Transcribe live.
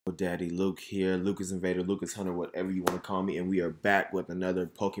Daddy Luke here, Lucas Invader, Lucas Hunter, whatever you want to call me, and we are back with another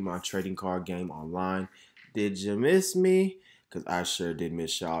Pokemon trading card game online. Did you miss me? Because I sure did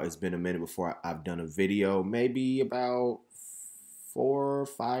miss y'all. It's been a minute before I've done a video, maybe about 4 or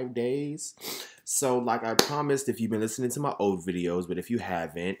 5 days. So, like I promised, if you've been listening to my old videos, but if you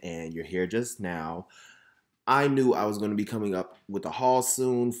haven't and you're here just now, I knew I was going to be coming up with a haul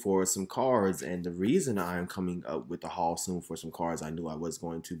soon for some cards, and the reason I am coming up with a haul soon for some cards I knew I was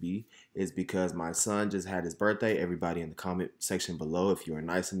going to be is because my son just had his birthday. Everybody in the comment section below, if you are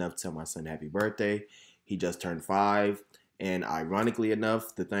nice enough, tell my son happy birthday. He just turned 5, and ironically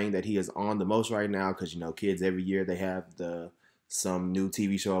enough, the thing that he is on the most right now, because kids every year they have some new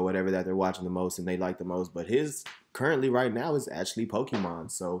TV show or whatever that they're watching the most and they like the most, but his currently right now is actually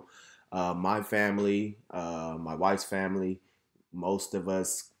Pokemon. So my family, my wife's family, most of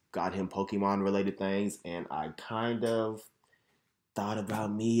us got him Pokemon related things, and I kind of thought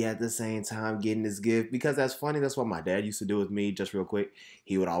about me at the same time getting this gift because that's funny. That's what my dad used to do with me. Just real quick,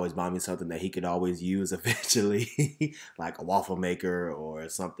 he would always buy me something that he could always use eventually, like a waffle maker or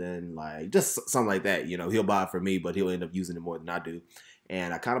something like just something like that. He'll buy it for me, but he'll end up using it more than I do.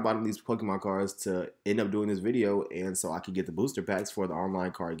 And I kind of bought him these Pokemon cards to end up doing this video, and so I could get the booster packs for the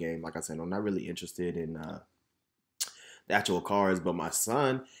online card game. Like I said, I'm not really interested in the actual cards, but my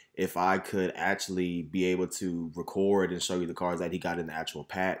son, if I could actually be able to record and show you the cards that he got in the actual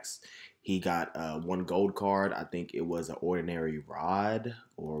packs, he got one gold card. I think it was an ordinary rod,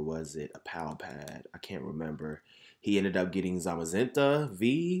 or was it a pal pad? I can't remember. He ended up getting Zamazenta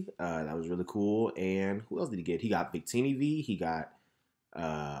V. That was really cool. And who else did he get? He got Victini V. He got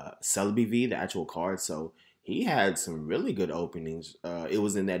Celebi V, the actual card. So he had some really good openings. It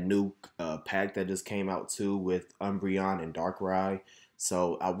was in that new pack that just came out too with Umbreon and Darkrai.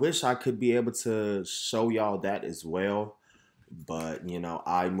 So I wish I could be able to show y'all that as well. But,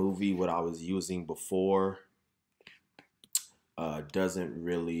 iMovie, what I was using before, doesn't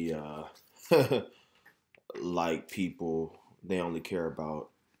really like people. They only care about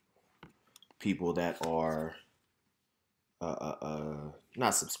people that are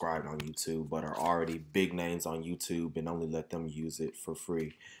not subscribed on YouTube, but are already big names on YouTube, and only let them use it for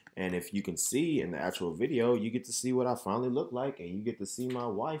free. And if you can see in the actual video, you get to see what I finally look like, and you get to see my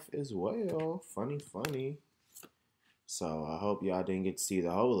wife as well. Funny, funny. So I hope y'all didn't get to see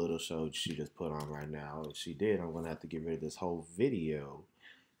the whole little show she just put on right now. If she did, I'm going to have to get rid of this whole video,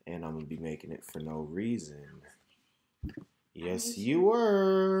 and I'm going to be making it for no reason. Yes, you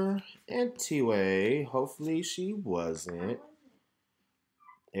were. Anyway, hopefully she wasn't.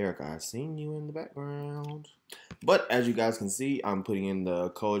 Erica, I seen you in the background. But as you guys can see, I'm putting in the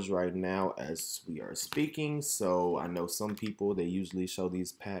codes right now as we are speaking. So I know some people, they usually show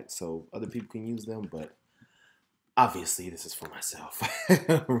these packs so other people can use them. But obviously, this is for myself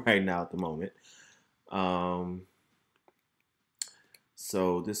right now at the moment.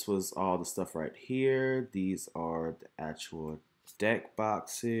 So this was all the stuff right here. These are the actual deck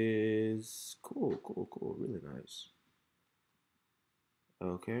boxes. Cool, cool, cool. Really nice.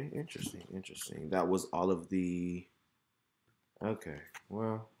 Okay, interesting, interesting. That was all of the... Okay,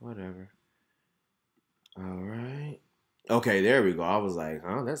 well, whatever. All right. Okay, there we go. I was like,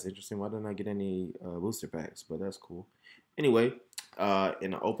 huh, that's interesting. Why didn't I get any booster packs? But that's cool. Anyway,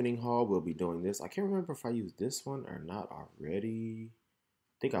 in the opening haul, we'll be doing this. I can't remember if I used this one or not already.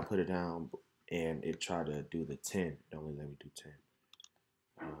 I think I put it down and it tried to do the 10. It only let me do 10.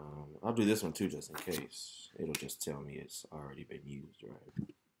 I'll do this one too just in case. It'll just tell me it's already been used, right?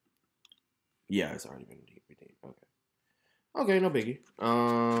 Yeah, it's already been redeemed. Okay. Okay, no biggie.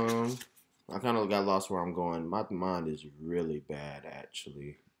 I kind of got lost where I'm going. My mind is really bad,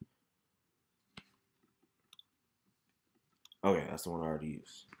 actually. Okay, that's the one I already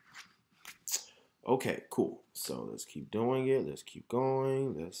used. Okay, cool. So let's keep doing it. Let's keep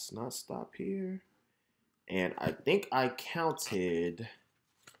going. Let's not stop here. And I think I counted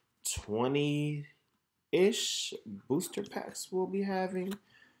 20-ish booster packs we'll be having.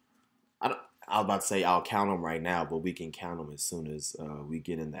 I was about to say I'll count them right now, but we can count them as soon as we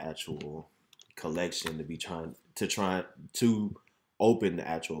get in the actual collection to try to open the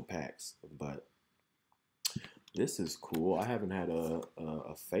actual packs. But this is cool. I haven't had a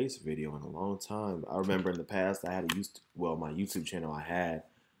face video in a long time. I remember in the past I had my YouTube channel I had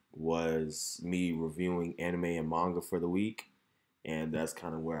was me reviewing anime and manga for the week, and that's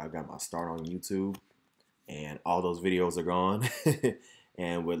kind of where I got my start on YouTube. And all those videos are gone.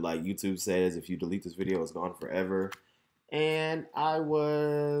 And what like YouTube says, if you delete this video, it's gone forever. And I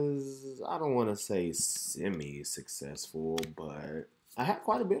don't want to say semi-successful, but I had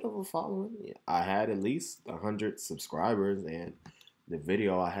quite a bit of a following. I had at least 100 subscribers, and The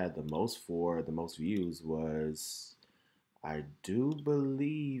video I had the most views was, I do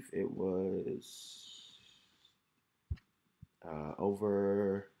believe it was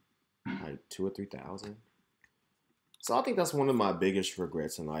over like 2 or 3 thousand. So I think that's one of my biggest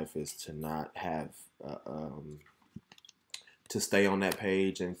regrets in life, is to not have to stay on that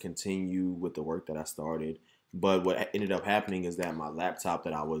page and continue with the work that I started. But what ended up happening is that my laptop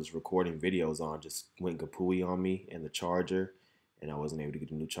that I was recording videos on just went kapooey on me, and the charger, and I wasn't able to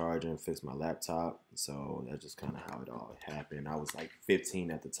get a new charger and fix my laptop. So that's just kind of how it all happened. I was like 15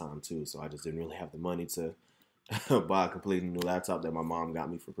 at the time too, so I just didn't really have the money to buy a completely new laptop that my mom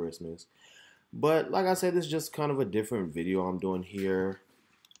got me for Christmas. But like I said, this is just kind of a different video I'm doing here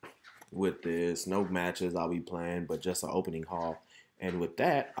with this. No matches I'll be playing, but just an opening haul. And with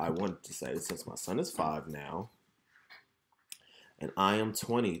that, I wanted to say, since my son is 5 now, and I am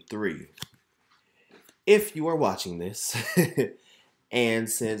 23, if you are watching this, and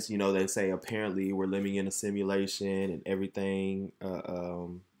since, you know, they say apparently we're living in a simulation and everything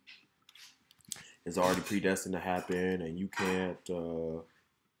is already predestined to happen, and you can't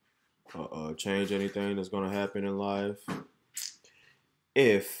change anything that's going to happen in life,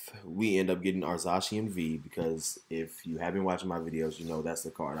 if we end up getting our Zacian V, because if you have been watching my videos, you know that's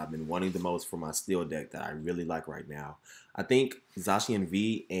the card I've been wanting the most for my steel deck that I really like right now. I think Zacian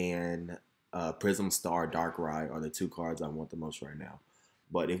V and Prism Star Darkrai are the 2 cards I want the most right now.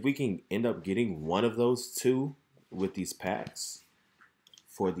 But if we can end up getting one of those 2 with these packs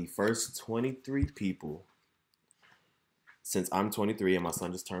for the first 23 people, since I'm 23 and my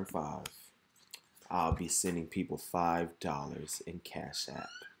son just turned 5, I'll be sending people $5 in Cash App.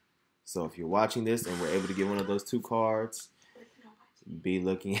 So if you're watching this and we're able to get one of those 2 cards, be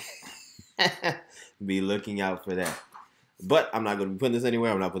looking out for that. But I'm not going to be putting this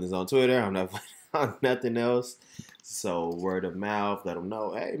anywhere. I'm not putting this on Twitter. I'm not putting on nothing else. So word of mouth, let them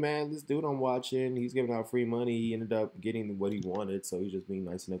know, hey man, this dude I'm watching, he's giving out free money. He ended up getting what he wanted, so he's just being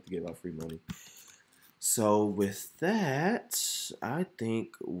nice enough to give out free money. So with that, I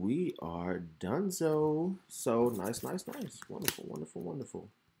think we are donezo. So nice. Wonderful.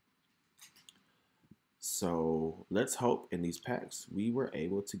 So let's hope in these packs we were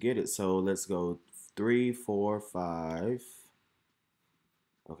able to get it. So let's go 3, 4, 5.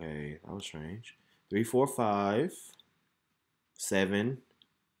 Okay, that was strange. 3, 4, 5, 7,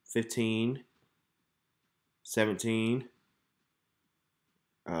 15, 17.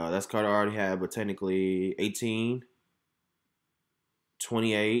 That's card I already had, but technically 18,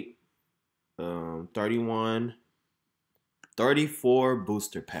 28, 31, 34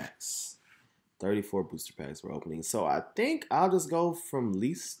 booster packs. 34 booster packs we're opening. So I think I'll just go from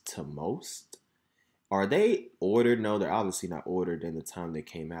least to most. Are they ordered? No, they're obviously not ordered in the time they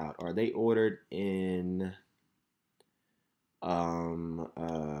came out. Are they ordered in...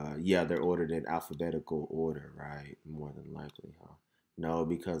 yeah, they're ordered in alphabetical order, right? More than likely, huh? No,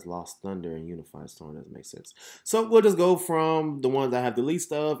 because Lost Thunder and Unified Storm doesn't make sense. So we'll just go from the ones I have the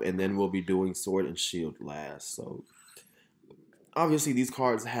least of, and then we'll be doing Sword and Shield last. So obviously these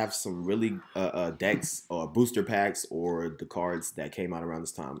cards have some really decks or booster packs, or the cards that came out around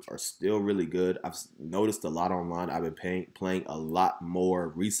this time are still really good. I've noticed a lot online. I've been playing a lot more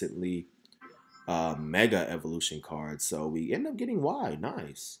recently Mega Evolution cards. So we end up getting wide.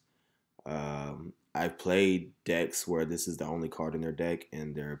 Nice. I've played decks where this is the only card in their deck,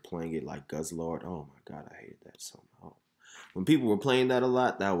 and they're playing it like Guzzlord. Oh my god, I hated that so much. When people were playing that a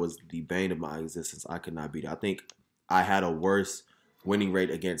lot, that was the bane of my existence. I could not beat it. I think I had a worse winning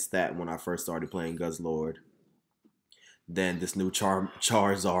rate against that when I first started playing Guzzlord than this new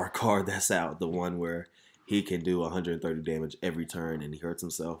Charizard card that's out. The one where he can do 130 damage every turn and he hurts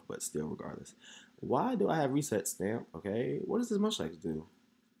himself, but still regardless. Why do I have reset stamp? Okay, what does this Mushlight do?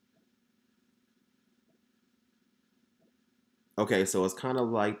 Okay, so it's kind of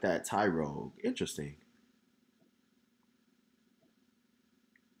like that Tyrogue. Interesting.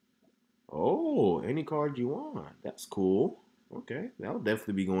 Oh, any card you want. That's cool. Okay, that'll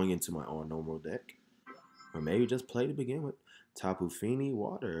definitely be going into my all normal deck. Or maybe just play to begin with. Tapu Fini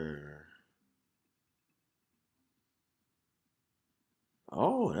Water.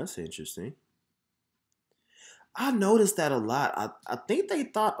 Oh, that's interesting. I noticed that a lot. I think they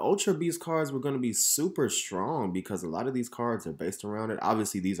thought Ultra Beast cards were going to be super strong because a lot of these cards are based around it.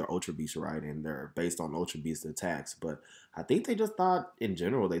 Obviously, these are Ultra Beast, right? And they're based on Ultra Beast attacks. But I think they just thought, in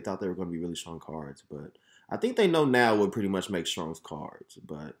general, they thought they were going to be really strong cards. But I think they know now what pretty much makes strong cards.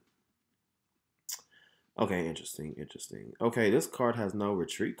 But, okay, interesting. Okay, this card has no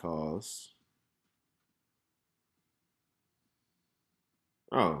retreat cost.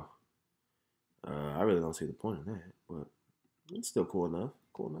 Oh. I really don't see the point of that. But, It's still cool enough.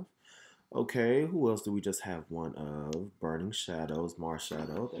 Cool enough. Okay, who else do we just have one of? Burning Shadows,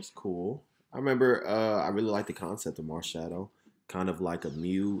 Marshadow. That's cool. I remember I really like the concept of Marshadow. Kind of like a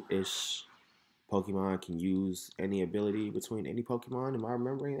Mew-ish Pokemon can use any ability between any Pokemon. Am I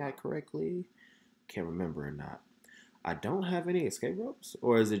remembering that correctly? Can't remember or not. I don't have any escape ropes?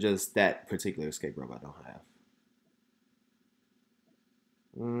 Or is it just that particular escape rope I don't have?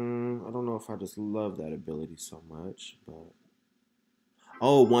 I don't know if I just love that ability so much, but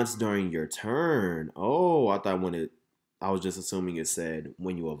oh, once during your turn. Oh, I thought when it. I was just assuming it said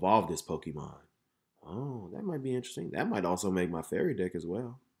when you evolve this Pokemon. Oh, that might be interesting. That might also make my fairy deck as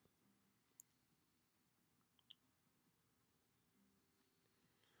well.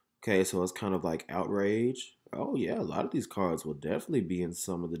 Okay, so it's kind of like Outrage. Oh yeah, a lot of these cards will definitely be in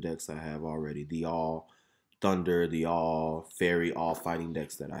some of the decks I have already. The all Thunder, the all Fairy, all fighting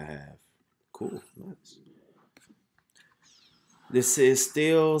decks that I have. Cool, nice. This is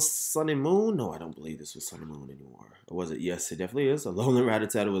still Sun and Moon. No, I don't believe this was Sun and Moon anymore. Or was it? Yes, it definitely is. Alolan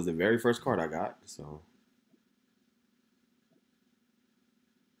Rattata was the very first card I got. So,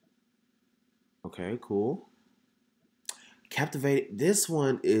 okay, cool. Captivating. This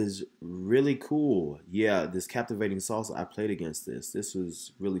one is really cool. Yeah, this Captivating Salsa. I played against this. This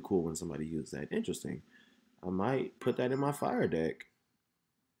was really cool when somebody used that. Interesting. I might put that in my fire deck.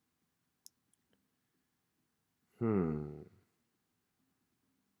 Hmm.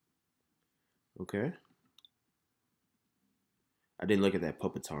 Okay. I didn't look at that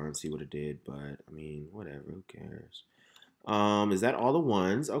Puppetar and see what it did, but I mean, whatever. Who cares? Is that all the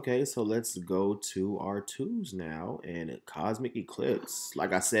ones? Okay, so let's go to our twos now. And a Cosmic Eclipse.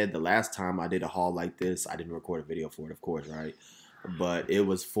 Like I said, the last time I did a haul like this, I didn't record a video for it, of course, right? But it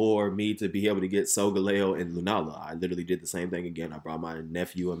was for me to be able to get Solgaleo and Lunala. I literally did the same thing again. I brought my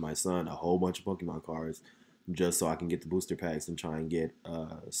nephew and my son a whole bunch of Pokemon cards just so I can get the booster packs and try and get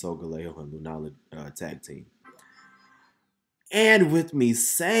Solgaleo and Lunala tag team. And with me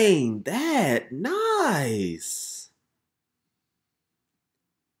saying that, nice.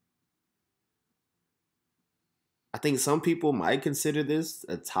 I think some people might consider this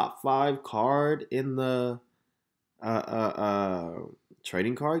a top five card in the uh, uh, uh,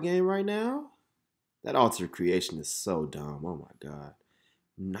 trading card game right now. That Altered Creation is so dumb. Oh my god.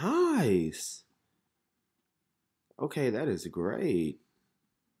 Nice. Okay, that is great.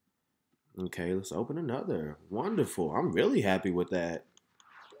 Okay, let's open another. Wonderful. I'm really happy with that.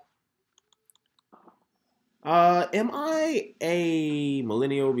 Am I a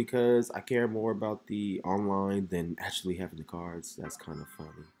millennial because I care more about the online than actually having the cards? That's kind of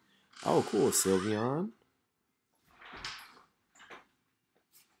funny. Oh, cool, Sylveon.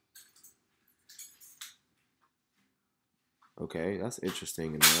 Okay, that's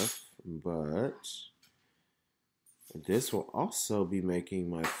interesting enough. But this will also be making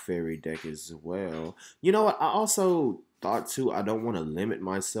my fairy deck as well. You know what? I also thought too, I don't want to limit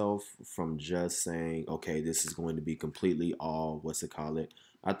myself from just saying, okay, this is going to be completely all, what's it call it?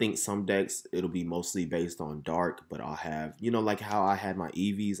 I think some decks, it'll be mostly based on dark, but I'll have, you know, like how I had my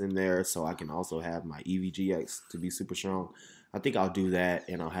EVs in there, so I can also have my EVGX to be super strong. I think I'll do that,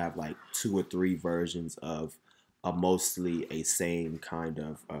 and I'll have like 2 or 3 versions of a mostly a same kind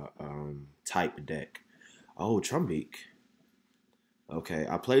of type deck. Oh, Trumbeak. Okay,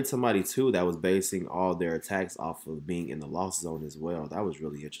 I played somebody too that was basing all their attacks off of being in the lost zone as well. That was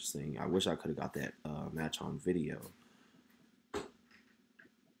really interesting. I wish I could have got that match on video.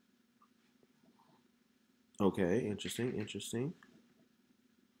 Okay, interesting, interesting.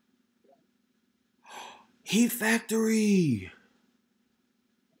 Heat Factory!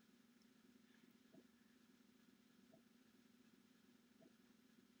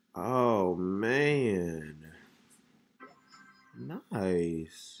 Oh, man.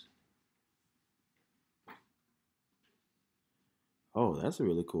 Nice. Oh, that's a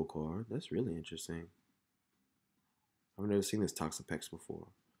really cool card. That's really interesting. I've never seen this Toxapex before.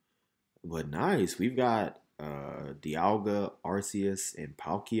 But nice. We've got Dialga, Arceus, and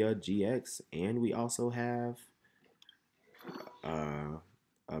Palkia GX. And we also have uh,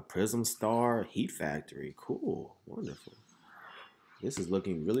 a Prism Star Heat Factory. Cool. Wonderful. This is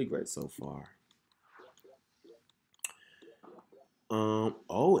looking really great so far.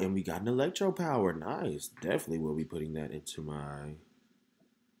 Oh, and we got an Electro Power. Nice. Definitely will be putting that into my.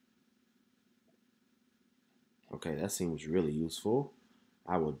 Okay, that seems really useful.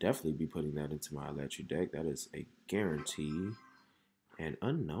 I will definitely be putting that into my Electric deck. That is a guarantee. And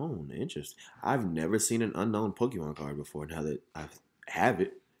unknown, interest. I've never seen an unknown Pokemon card before. Now that I have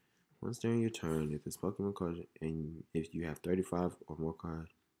it, once during your turn, if this Pokemon card and if you have 35 or more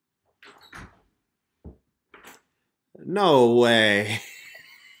cards, No way.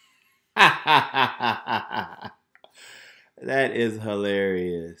 That is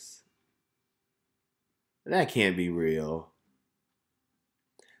hilarious. That can't be real.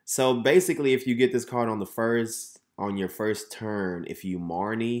 So basically, if you get this card on your first turn, if you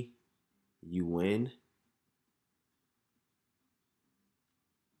Marnie, you win.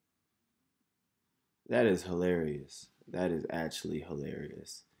 That is hilarious. That is actually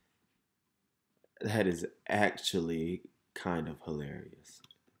hilarious. That is actually kind of hilarious.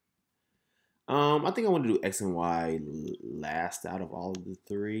 I think I want to do X and Y last out of all of the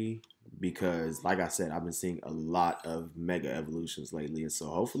three because, like I said, I've been seeing a lot of Mega Evolutions lately, and so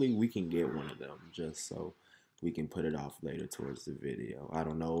hopefully we can get one of them just so we can put it off later towards the video. I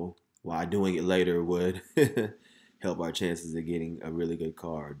don't know why doing it later would help our chances of getting a really good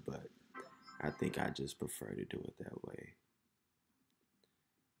card, but I think I just prefer to do it that way.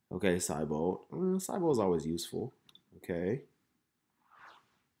 Okay, Cybolt. Cybolt is always useful. Okay.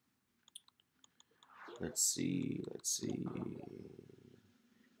 Let's see.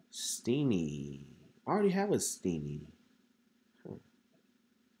 Steenie. I already have a Steenie. Huh.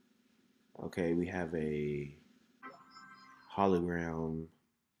 Okay, we have a hologram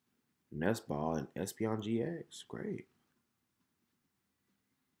Nest Ball and Espeon GX. Great.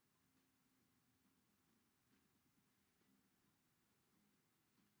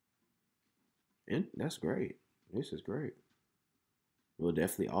 And that's great. This is great. We'll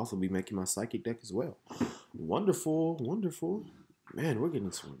definitely also be making my psychic deck as well. Wonderful, wonderful. Man, we're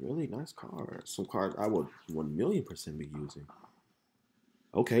getting some really nice cards. Some cards I would 1,000,000% be using.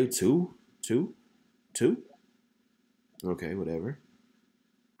 Okay, two. Okay, whatever.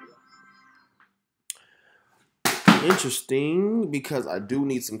 Interesting, because I do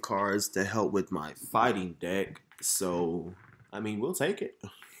need some cards to help with my fighting deck. So, I mean, we'll take it.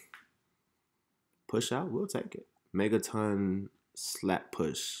 Push out, we'll take it. Megaton Slap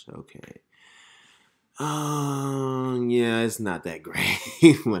Push. Okay. Yeah, it's not that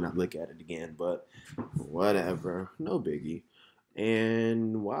great when I look at it again, but whatever. No biggie.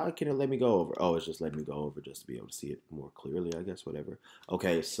 And why can it let me go over? Oh, it's just letting me go over just to be able to see it more clearly, I guess, whatever.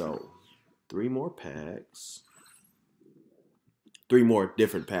 Okay, so 3 more packs. 3 more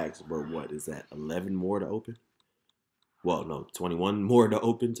different packs, but what is that? 11 more to open? Well, no, 21 more to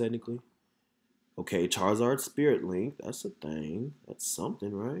open, technically. Okay, Charizard Spirit Link. That's a thing. That's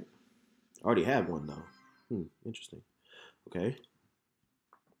something, right? I already have one, though. Interesting. Okay.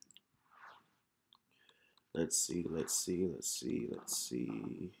 Let's see.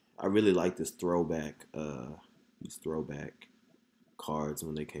 I really like this these throwback cards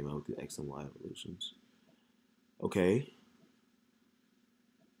when they came out with the X and Y evolutions. Okay.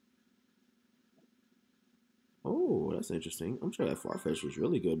 Oh, that's interesting. I'm sure that Farfetch was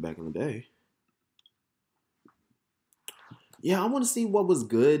really good back in the day. Yeah, I want to see what was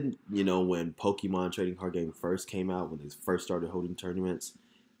good, when Pokemon Trading Card Game first came out, when they first started holding tournaments,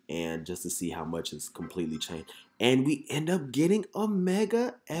 and just to see how much has completely changed. And we end up getting a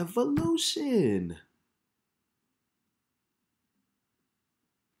Mega Evolution.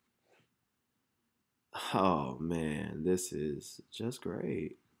 Oh, man, this is just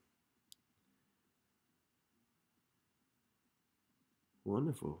great.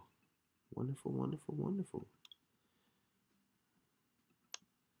 Wonderful. Wonderful, wonderful, wonderful.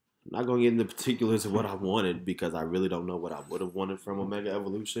 I'm not going to get into particulars of what I wanted because I really don't know what I would have wanted from a Mega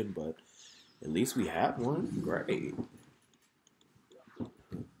Evolution, but at least we have one. Great.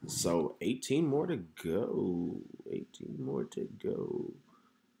 So 18 more to go. 18 more to go.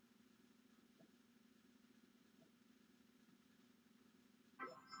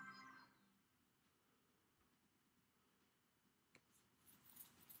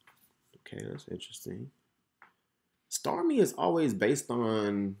 Okay, that's interesting. Starmie is always based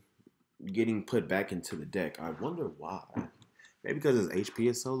on getting put back into the deck. I wonder why. Maybe because his HP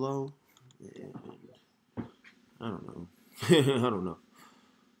is so low? Yeah, I don't know. I don't know.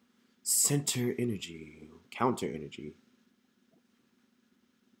 Center energy. Counter energy.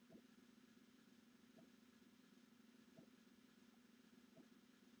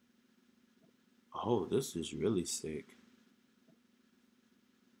 Oh, this is really sick.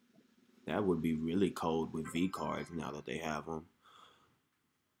 That would be really cold with V cards now that they have them.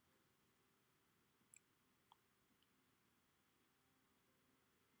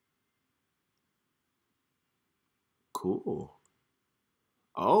 Cool.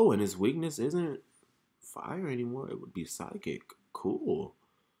 Oh, and his weakness isn't fire anymore. It would be psychic. Cool.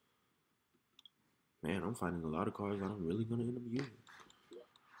 Man, I'm finding a lot of cards that I'm really going to end up using.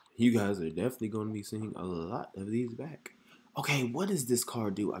 You guys are definitely going to be seeing a lot of these back. Okay, what does this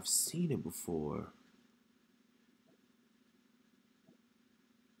card do? I've seen it before.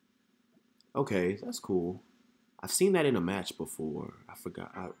 Okay, that's cool. I've seen that in a match before. I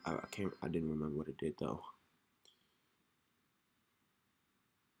forgot. I can't. I didn't remember what it did though.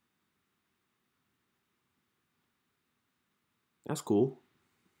 That's cool.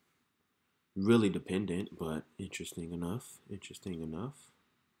 Really dependent, but interesting enough. Interesting enough.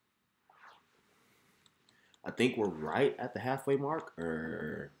 I think we're right at the halfway mark.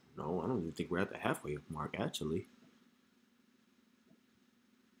 Or no, I don't even think we're at the halfway mark actually.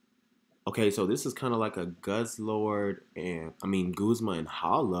 Okay, so this is kind of like a Guzzlord and I mean Guzma and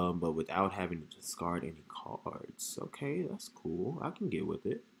Hala, but without having to discard any cards. Okay, that's cool. I can get with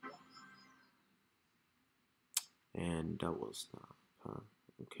it. And double stop, huh?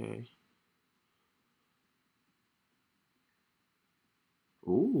 Okay.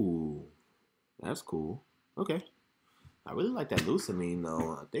 Ooh, that's cool. Okay. I really like that Lucamine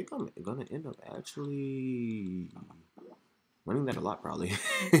though. I think I'm gonna end up actually running that a lot probably.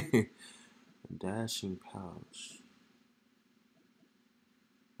 Dashing pouch.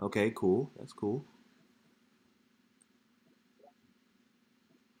 Okay, cool. That's cool.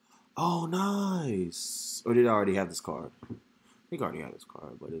 Oh, nice. Or did I already have this card? I think I already have this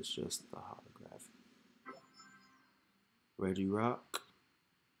card, but it's just the holograph. Reggie Rock.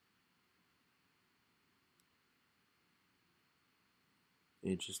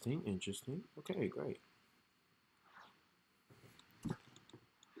 Interesting, interesting. Okay, great.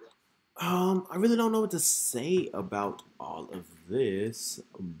 I really don't know what to say about all of this,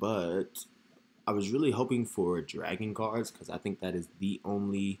 but I was really hoping for dragon cards because I think that is the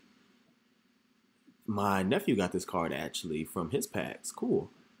only. My nephew got this card actually from his packs. Cool.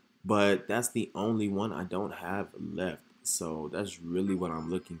 But that's the only one I don't have left. So that's really what I'm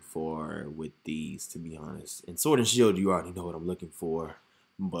looking for with these, to be honest. And Sword and Shield, you already know what I'm looking for.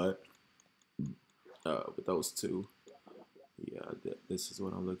 But with those two, yeah, this is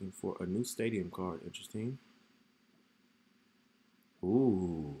what I'm looking for. A new stadium card. Interesting.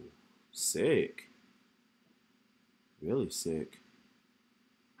 Ooh, sick. Really sick.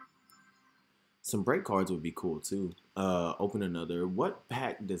 Some break cards would be cool too. Open another. What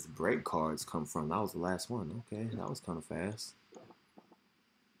pack does break cards come from? That was the last one. Okay, that was kind of fast.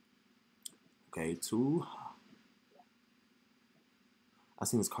 Okay, two. I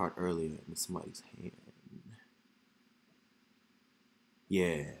seen this card earlier in somebody's hand.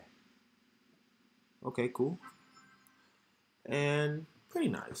 Yeah. Okay, cool. And pretty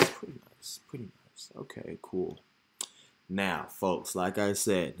nice. Pretty nice. Pretty nice. Okay, cool. Now, folks, like I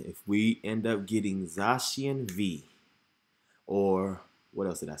said, if we end up getting Zacian V, or what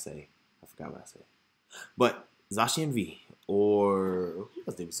else did I say? I forgot what I said. But Zacian V, or what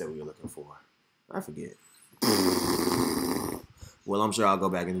else did we say we were looking for? I forget. Well, I'm sure I'll go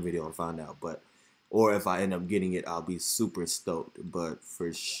back in the video and find out. But or if I end up getting it, I'll be super stoked. But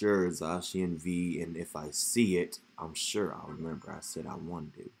for sure, Zacian V, and if I see it, I'm sure I'll remember I said I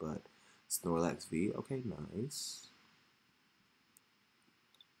wanted it. But Snorlax V, okay, nice.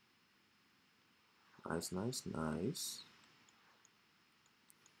 Nice, nice, nice.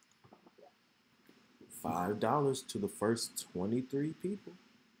 $5 to the first 23 people.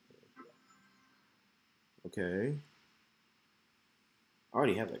 Okay. I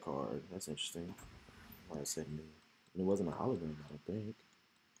already have that card. That's interesting. Why I said new. And it wasn't a hologram, I don't think.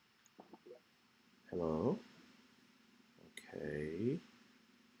 Hello? Okay.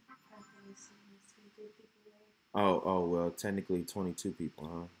 Oh, well, technically 22 people,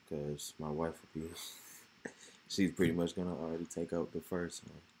 huh? Because my wife would be, she's pretty much gonna already take out the first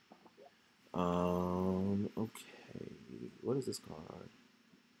one. Okay. What is this card?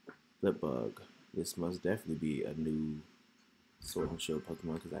 Flip Bug. This must definitely be a new Sword and Shield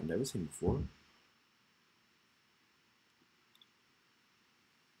Pokemon because I've never seen before.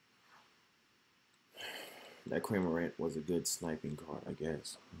 That Cramorant was a good sniping card, I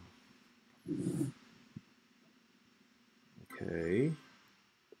guess. Okay.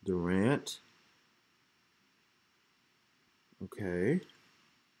 Durant. Okay.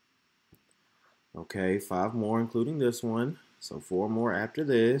 Okay, 5 more, including this one. So 4 more after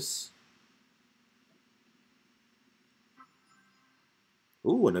this.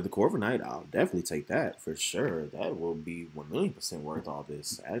 Ooh, another Corviknight. I'll definitely take that for sure. That will be 1,000,000% worth all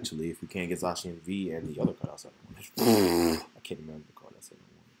this. Actually, if you can't get Zacian V and the other card I said I wanted. I can't remember the card I said I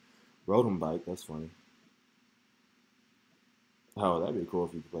wanted. Rotom Bike, that's funny. Oh, that'd be cool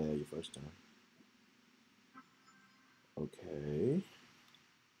if you could play that your first time. Okay.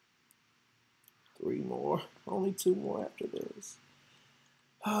 3 more. Only 2 more after this.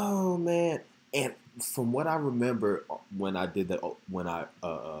 Oh man! And from what I remember, when I did that, when I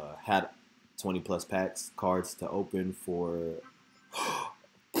had 20 plus packs cards to open for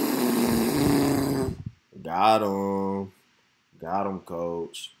Got him. Got him,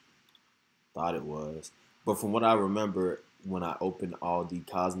 coach. Thought it was. But from what I remember, when I opened all the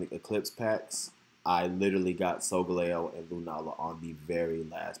Cosmic Eclipse packs, I literally got Solgaleo and Lunala on the very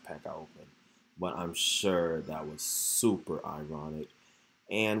last pack I opened. But I'm sure that was super ironic.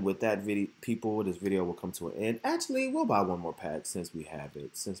 And with that video, people, this video will come to an end. Actually, we'll buy one more pack since we have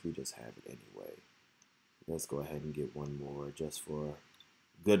it, since we just have it anyway. Let's go ahead and get one more just for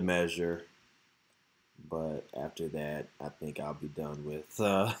good measure. But after that, I think I'll be done with,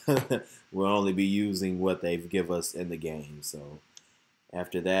 we'll only be using what they've give us in the game. So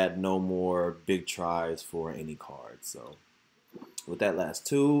after that, no more big tries for any cards. So with that last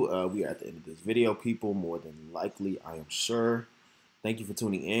two, we are at the end of this video, people, more than likely, I am sure. Thank you for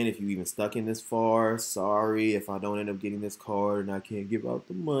tuning in. If you even stuck in this far, sorry if I don't end up getting this card and I can't give out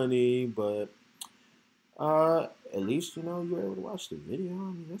the money, but at least, you know, you were able to watch the video.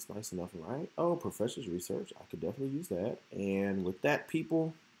 I mean, that's nice enough, right? Oh, Professor's Research. I could definitely use that. And with that,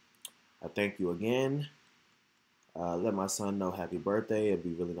 people, I thank you again. Let my son know happy birthday. It'd be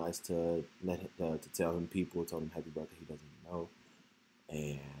really nice to to tell him tell him happy birthday he doesn't know.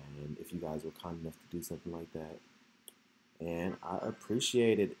 And if you guys were kind enough to do something like that. And I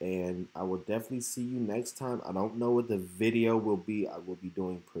appreciate it. And I will definitely see you next time. I don't know what the video will be I will be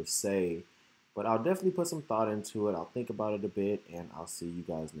doing per se. But I'll definitely put some thought into it. I'll think about it a bit, and I'll see you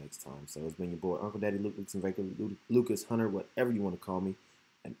guys next time. So it's been your boy, Uncle Daddy Luke, Lucas Hunter, whatever you want to call me,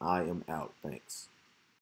 and I am out. Thanks.